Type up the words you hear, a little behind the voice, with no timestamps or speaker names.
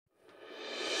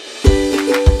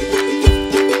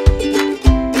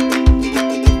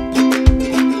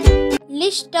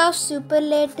List of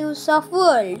superlatives of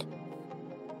world.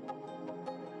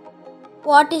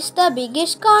 What is the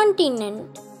biggest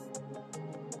continent?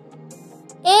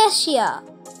 Asia.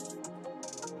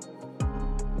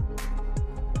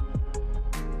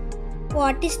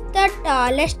 What is the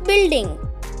tallest building?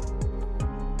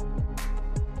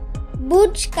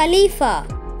 Burj Khalifa,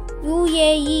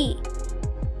 UAE.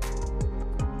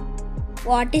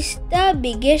 What is the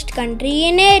biggest country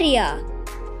in area?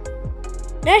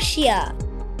 Russia.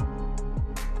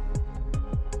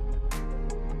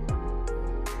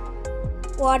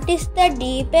 What is the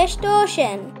deepest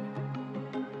ocean?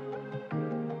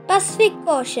 Pacific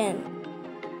Ocean.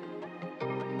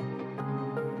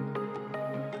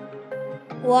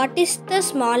 What is the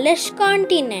smallest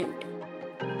continent?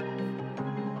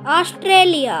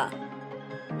 Australia.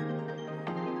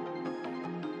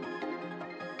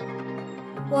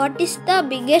 What is the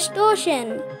biggest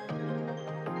ocean?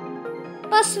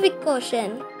 Pacific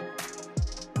Ocean.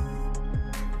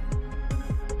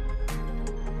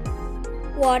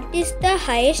 What is the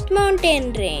highest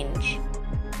mountain range?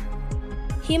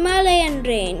 Himalayan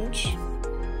range.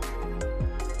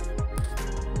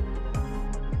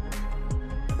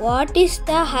 What is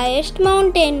the highest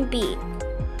mountain peak?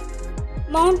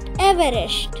 Mount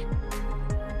Everest.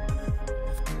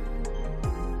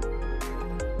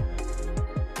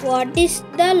 What is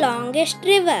the longest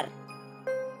river?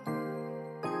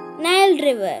 Nile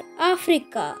River,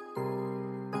 Africa.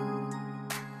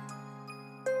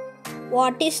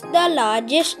 What is the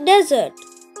largest desert?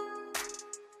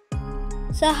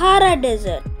 Sahara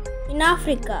Desert in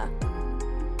Africa.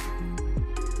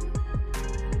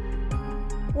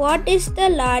 What is the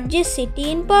largest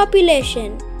city in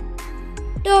population?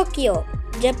 Tokyo,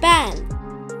 Japan.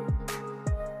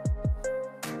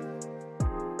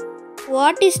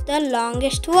 What is the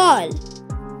longest wall?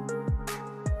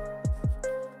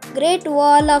 Great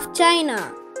Wall of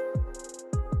China.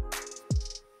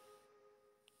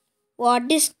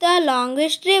 What is the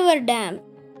longest river dam?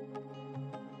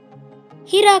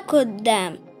 Hirakud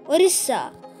Dam,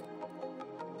 Orissa.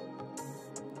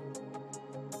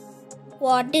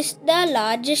 What is the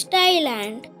largest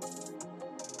island?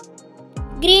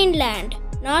 Greenland,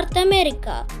 North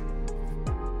America.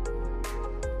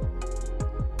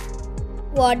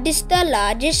 What is the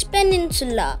largest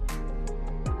peninsula?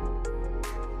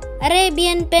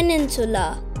 Arabian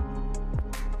Peninsula.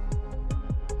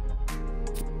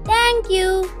 Thank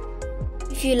you.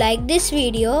 If you like this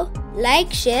video,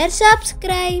 like, share,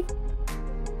 subscribe.